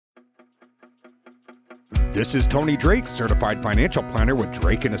This is Tony Drake, Certified Financial Planner with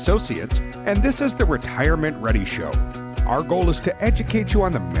Drake & Associates, and this is the Retirement Ready Show. Our goal is to educate you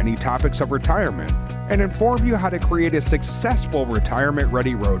on the many topics of retirement and inform you how to create a successful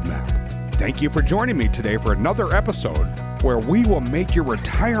retirement-ready roadmap. Thank you for joining me today for another episode where we will make your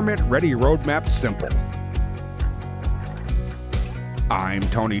retirement-ready roadmap simple. I'm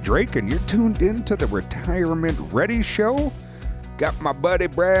Tony Drake, and you're tuned in to the Retirement Ready Show. Got my buddy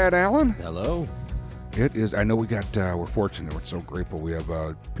Brad Allen. Hello. It is, I know we're fortunate, we're so grateful. We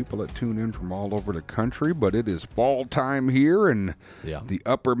have people that tune in from all over the country, but it is fall time here in the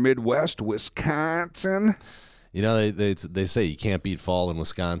upper Midwest, Wisconsin. You know, they say you can't beat fall in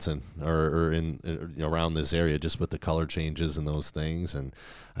Wisconsin or in around this area just with the color changes and those things. And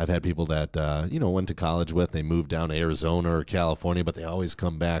I've had people that, went to college with, they moved down to Arizona or California, but they always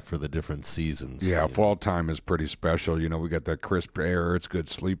come back for the different seasons. Yeah, fall time is pretty special. You know, we got that crisp air, it's good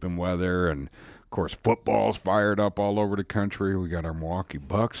sleeping weather, and of course, football's fired up all over the country. We got our Milwaukee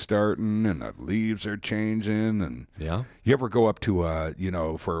Bucks starting, and the leaves are changing. And you ever go up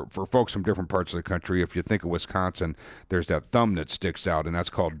to, for folks from different parts of the country, if you think of Wisconsin, there's that thumb that sticks out, and that's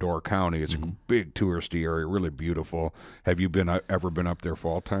called Door County. It's a big touristy area, really beautiful. Have you ever been up there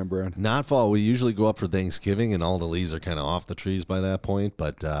fall time, Brad? Not fall. We usually go up for Thanksgiving, and all the leaves are kind of off the trees by that point.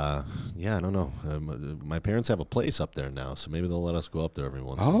 But, I don't know. My parents have a place up there now, so maybe they'll let us go up there every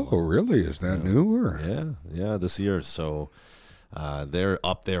once in a while. Oh, really? Is that new? Yeah, this year. So they're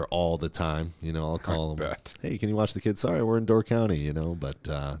up there all the time. You know, I'll call them. Hey, can you watch the kids? Sorry, we're in Door County.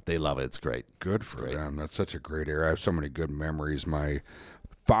 But they love it. It's great. Good for them. That's such a great area. I have so many good memories. My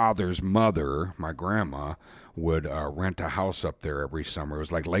father's mother, my grandma, would rent a house up there every summer. It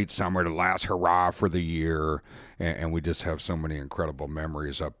was like late summer, the last hurrah for the year, and we just have so many incredible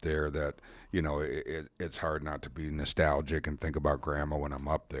memories up there that, it's hard not to be nostalgic and think about grandma when I'm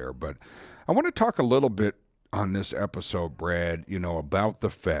up there. But I want to talk a little bit on this episode, Brad, about the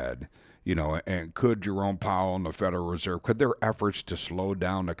Fed, and could Jerome Powell and the Federal Reserve, could their efforts to slow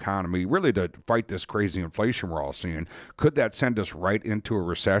down the economy, really to fight this crazy inflation we're all seeing, could that send us right into a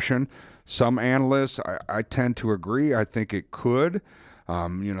recession? Some analysts, I tend to agree. I think it could.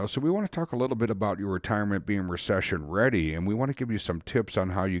 So we want to talk a little bit about your retirement being recession ready, and we want to give you some tips on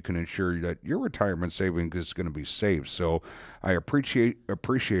how you can ensure that your retirement savings is going to be safe. So I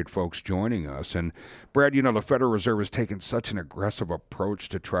appreciate folks joining us. And Brad, the Federal Reserve has taken such an aggressive approach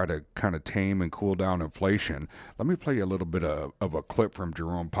to try to kind of tame and cool down inflation. Let me play you a little bit of a clip from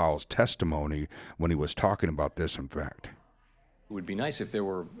Jerome Powell's testimony when he was talking about this, in fact. It would be nice if there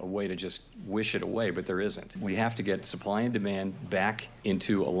were a way to just wish it away, but there isn't. We have to get supply and demand back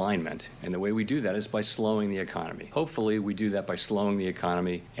into alignment, and the way we do that is by slowing the economy. Hopefully, we do that by slowing the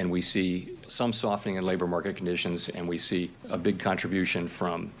economy, and we see some softening in labor market conditions, and we see a big contribution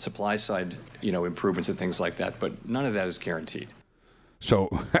from supply side, improvements and things like that, but none of that is guaranteed. So,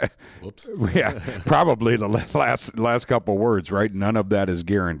 probably the last couple words, right? None of that is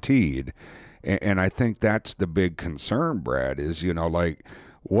guaranteed. And I think that's the big concern, Brad, is,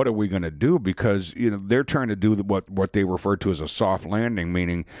 what are we going to do? Because, they're trying to do what they refer to as a soft landing,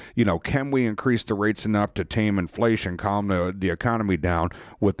 meaning, can we increase the rates enough to tame inflation, calm the economy down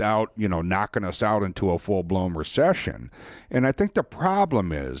without, knocking us out into a full-blown recession? And I think the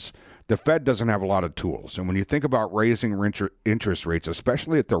problem is the Fed doesn't have a lot of tools. And when you think about raising interest rates,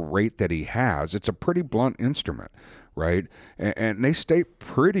 especially at the rate that he has, it's a pretty blunt instrument. Right? And they state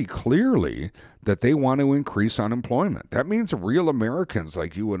pretty clearly that they want to increase unemployment. That means real Americans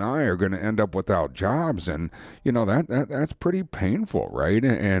like you and I are going to end up without jobs. And, that's pretty painful, right?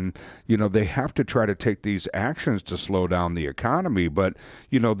 And, they have to try to take these actions to slow down the economy. But,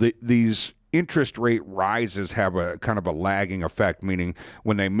 these interest rate rises have a kind of a lagging effect, meaning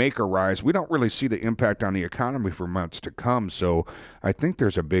when they make a rise, we don't really see the impact on the economy for months to come. So I think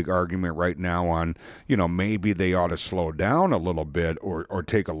there's a big argument right now on, maybe they ought to slow down a little bit or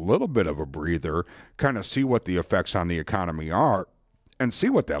take a little bit of a breather, kind of see what the effects on the economy are and see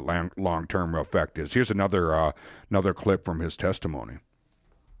what that long-term effect is. Here's another clip from his testimony.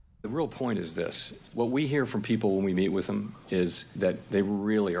 The real point is this. What we hear from people when we meet with them is that they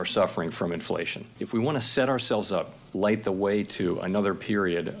really are suffering from inflation. If we want to set ourselves up, light the way to another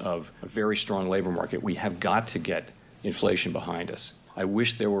period of a very strong labor market, we have got to get inflation behind us. I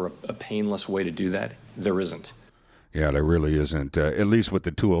wish there were a painless way to do that. There isn't. Yeah, there really isn't, at least with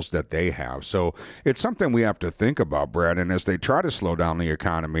the tools that they have. So it's something we have to think about, Brad. And as they try to slow down the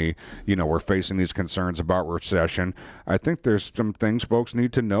economy, we're facing these concerns about recession. I think there's some things folks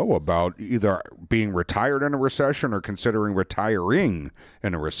need to know about either being retired in a recession or considering retiring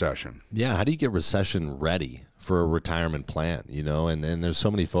in a recession. Yeah, how do you get recession ready for a retirement plan? And there's so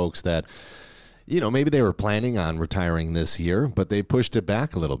many folks that Maybe they were planning on retiring this year, but they pushed it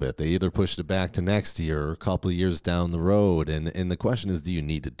back a little bit. They either pushed it back to next year or a couple of years down the road. And the question is, do you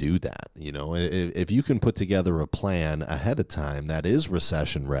need to do that? If you can put together a plan ahead of time that is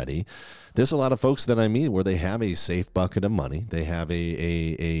recession ready, there's a lot of folks that I meet where they have a safe bucket of money. They have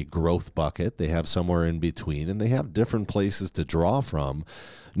a growth bucket. They have somewhere in between, and they have different places to draw from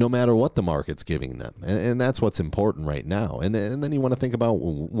no matter what the market's giving them. And that's what's important right now. And then you want to think about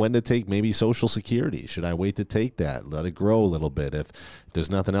when to take maybe Social Security. Should I wait to take that? Let it grow a little bit. If there's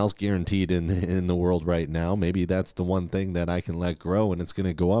nothing else guaranteed in the world right now, maybe that's the one thing that I can let grow, and it's going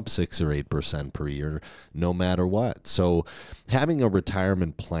to go up 6 or 8% per year no matter what. So having a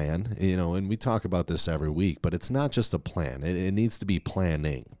retirement plan, and we talk about this every week, but it's not just a plan. It needs to be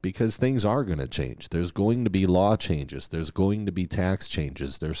planning, because things are going to change. There's going to be law changes. There's going to be tax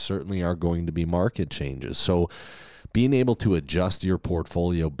changes. There certainly are going to be market changes. So being able to adjust your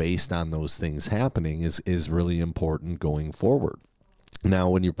portfolio based on those things happening is really important going forward.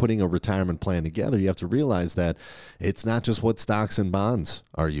 Now, when you're putting a retirement plan together, you have to realize that it's not just what stocks and bonds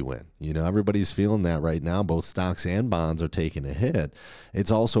are you in. Everybody's feeling that right now. Both stocks and bonds are taking a hit.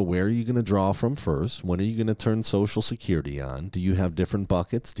 It's also, where are you going to draw from first? When are you going to turn Social Security on? Do you have different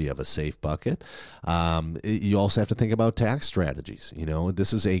buckets? Do you have a safe bucket? You also have to think about tax strategies.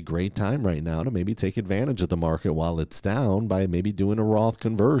 This is a great time right now to maybe take advantage of the market while it's down by maybe doing a Roth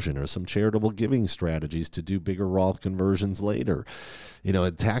conversion or some charitable giving strategies to do bigger Roth conversions later.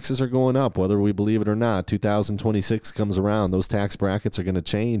 Taxes are going up, whether we believe it or not. 2026 comes around, those tax brackets are going to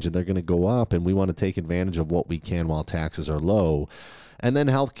change and they're going to go up, and we want to take advantage of what we can while taxes are low. And then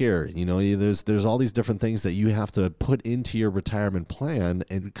healthcare, there's all these different things that you have to put into your retirement plan,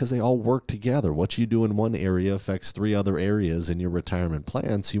 and because they all work together. What you do in one area affects 3 other areas in your retirement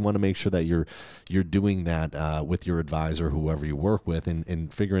plan. So you want to make sure that you're doing that with your advisor, whoever you work with,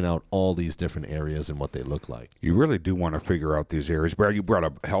 and figuring out all these different areas and what they look like. You really do want to figure out these areas. Brad, you brought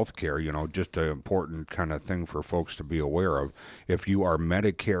up healthcare, just an important kind of thing for folks to be aware of. If you are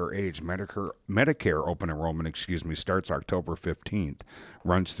Medicare age, Medicare open enrollment, starts October 15th.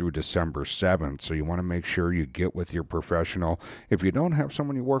 Runs through December 7th. So you want to make sure you get with your professional. If you don't have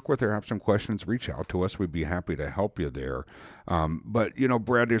someone you work with or have some questions, reach out to us. We'd be happy to help you there. But,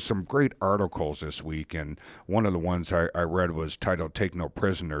 Brad, there's some great articles this week, and one of the ones I read was titled "Take No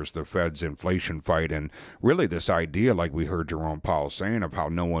Prisoners, the Fed's Inflation Fight," and really this idea, like we heard Jerome Powell saying, of how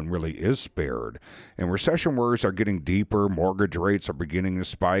no one really is spared. And recession worries are getting deeper. Mortgage rates are beginning to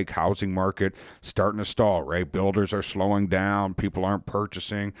spike. Housing market starting to stall, right? Builders are slowing down. People aren't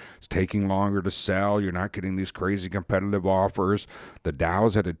purchasing. It's taking longer to sell. You're not getting these crazy competitive offers. The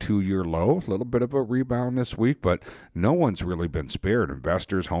Dow's at a 2-year low. A little bit of a rebound this week, but no one's really been spared.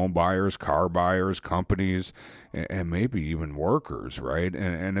 Investors, home buyers, car buyers, companies, and maybe even workers, right?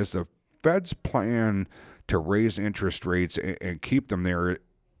 And as the Fed's plan to raise interest rates and keep them there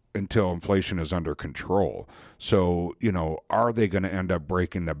until inflation is under control. So, are they going to end up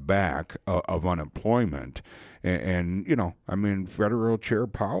breaking the back of unemployment? And Federal Chair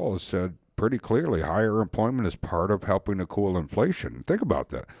Powell has said pretty clearly higher employment is part of helping to cool inflation. Think about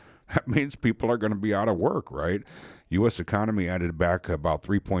that. That means people are going to be out of work, right? U.S. economy added back about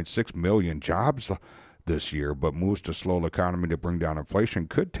 3.6 million jobs this year, but moves to slow the economy to bring down inflation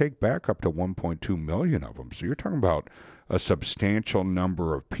could take back up to 1.2 million of them. So you're talking about a substantial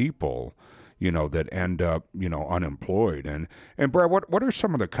number of people, that end up, unemployed. And Brad, what are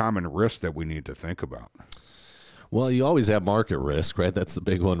some of the common risks that we need to think about? Well, you always have market risk, right? That's the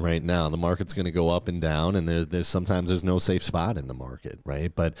big one right now. The market's going to go up and down, and there's sometimes no safe spot in the market,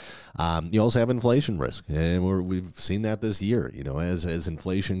 right? But you also have inflation risk, and we've seen that this year. As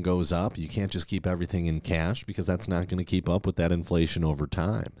inflation goes up, you can't just keep everything in cash, because that's not going to keep up with that inflation over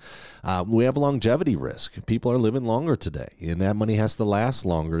time. We have longevity risk. People are living longer today, and that money has to last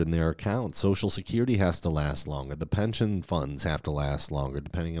longer in their accounts. Social Security has to last longer. The pension funds have to last longer,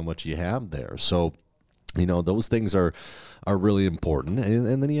 depending on what you have there. So those things are really important.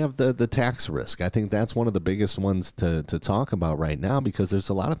 And then you have the tax risk. I think that's one of the biggest ones to talk about right now, because there's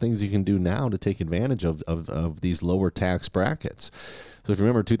a lot of things you can do now to take advantage of these lower tax brackets. So if you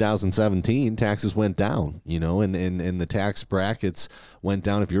remember 2017, taxes went down, and the tax brackets went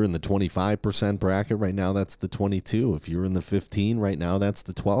down. If you're in the 25% bracket right now, that's the 22. If you're in the 15 right now, that's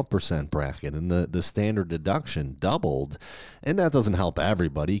the 12% bracket. And the standard deduction doubled. And that doesn't help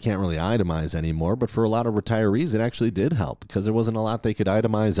everybody. You can't really itemize anymore. But for a lot of retirees, it actually did help, because there wasn't a lot they could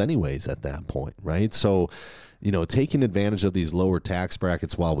itemize anyways at that point, right? So taking advantage of these lower tax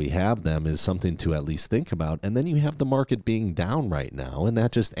brackets while we have them is something to at least think about. And then you have the market being down right now, and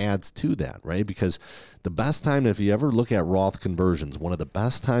that just adds to that, right? Because the best time, if you ever look at Roth conversions, one of the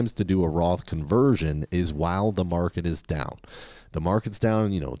best times to do a Roth conversion is while the market is down. The market's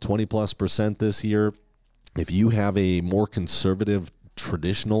down, 20+% this year. If you have a more conservative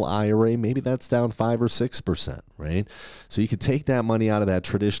traditional IRA, maybe that's down 5 or 6%, right? So you could take that money out of that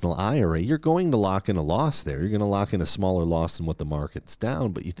traditional IRA. You're going to lock in a loss there. You're going to lock in a smaller loss than what the market's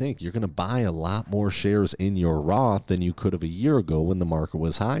down, but you think you're going to buy a lot more shares in your Roth than you could have a year ago when the market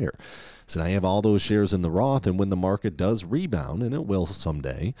was higher. So now you have all those shares in the Roth, and when the market does rebound, and it will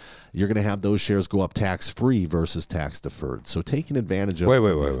someday, you're going to have those shares go up tax-free versus tax-deferred. So taking advantage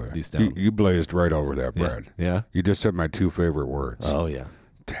of these down. You blazed right over that, Brad. Yeah. You just said my two favorite words. Oh, yeah.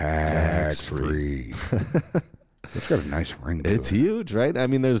 Tax-free. It's got a nice ring to it. It's huge, right? I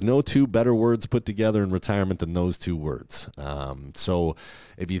mean, there's no two better words put together in retirement than those two words. So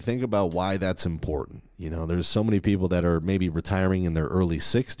if you think about why that's important, there's so many people that are maybe retiring in their early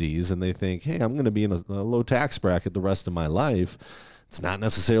 60s and they think, hey, I'm going to be in a low tax bracket the rest of my life. It's not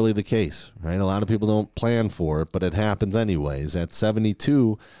necessarily the case, right? A lot of people don't plan for it, but it happens anyways. At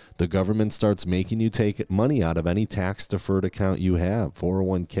 72, the government starts making you take money out of any tax-deferred account you have,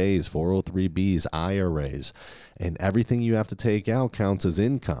 401ks, 403bs, IRAs, and everything you have to take out counts as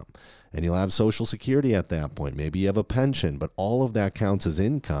income. And you'll have Social Security at that point. Maybe you have a pension, but all of that counts as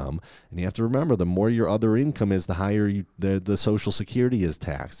income. And you have to remember, the more your other income is, the higher the Social Security is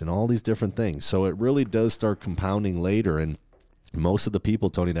taxed and all these different things. So it really does start compounding later. And most of the people,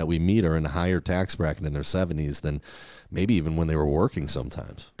 Tony, that we meet are in a higher tax bracket in their 70s than maybe even when they were working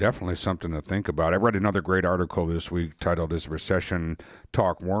sometimes. Definitely something to think about. I read another great article this week titled "Is Recession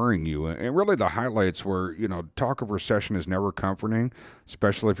Talk Worrying You?" And really the highlights were, talk of recession is never comforting,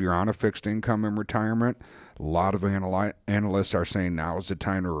 especially if you're on a fixed income in retirement. A lot of analysts are saying now is the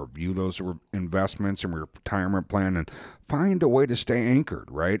time to review those investments and retirement plan and find a way to stay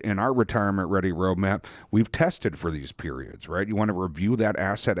anchored, right? In our retirement ready roadmap, we've tested for these periods, right? You want to review that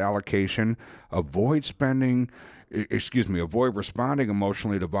asset allocation, avoid responding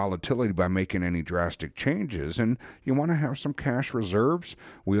emotionally to volatility by making any drastic changes. And you want to have some cash reserves.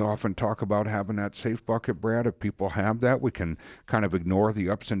 We often talk about having that safe bucket, Brad. If people have that, we can kind of ignore the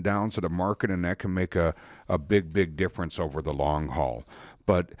ups and downs of the market, and that can make a big, big difference over the long haul.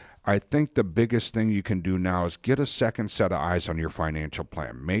 But I think the biggest thing you can do now is get a second set of eyes on your financial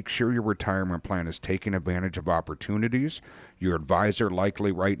plan. Make sure your retirement plan is taking advantage of opportunities. Your advisor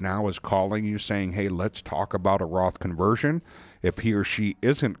likely right now is calling you saying, hey, let's talk about a Roth conversion. If he or she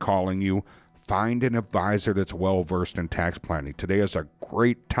isn't calling you, find an advisor that's well-versed in tax planning. Today is a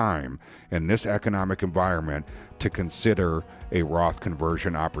great time in this economic environment to consider a Roth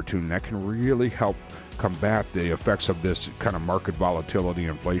conversion opportunity. That can really help combat the effects of this kind of market volatility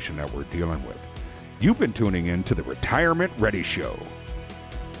and inflation that we're dealing with. You've been tuning in to the Retirement Ready Show.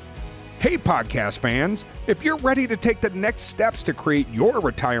 Hey, podcast fans, if you're ready to take the next steps to create your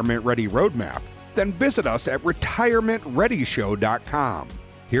retirement ready roadmap, then visit us at retirementreadyshow.com.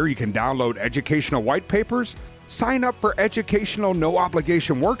 Here you can download educational white papers, sign up for educational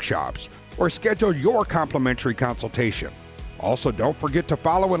no-obligation workshops, or schedule your complimentary consultation. Also, don't forget to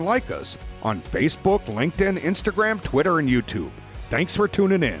follow and like us on Facebook, LinkedIn, Instagram, Twitter, and YouTube. Thanks for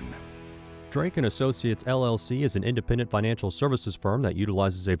tuning in. Drake & Associates LLC is an independent financial services firm that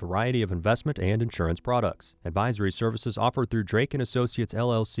utilizes a variety of investment and insurance products. Advisory services offered through Drake & Associates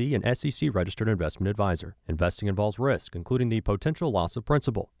LLC, an SEC-registered investment advisor. Investing involves risk, including the potential loss of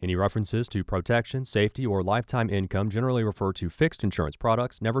principal. Any references to protection, safety, or lifetime income generally refer to fixed insurance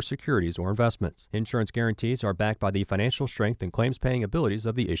products, never securities or investments. Insurance guarantees are backed by the financial strength and claims-paying abilities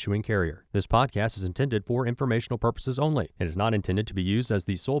of the issuing carrier. This podcast is intended for informational purposes only. It is not intended to be used as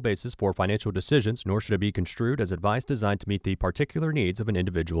the sole basis for financial decisions, nor should it be construed as advice designed to meet the particular needs of an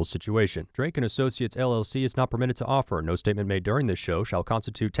individual's situation. Drake & Associates LLC is not permitted to offer. No statement made during this show shall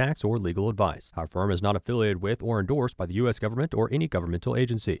constitute tax or legal advice. Our firm is not affiliated with or endorsed by the U.S. government or any governmental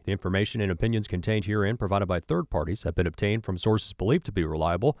agency. The information and opinions contained herein provided by third parties have been obtained from sources believed to be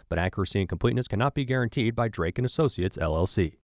reliable, but accuracy and completeness cannot be guaranteed by Drake & Associates LLC.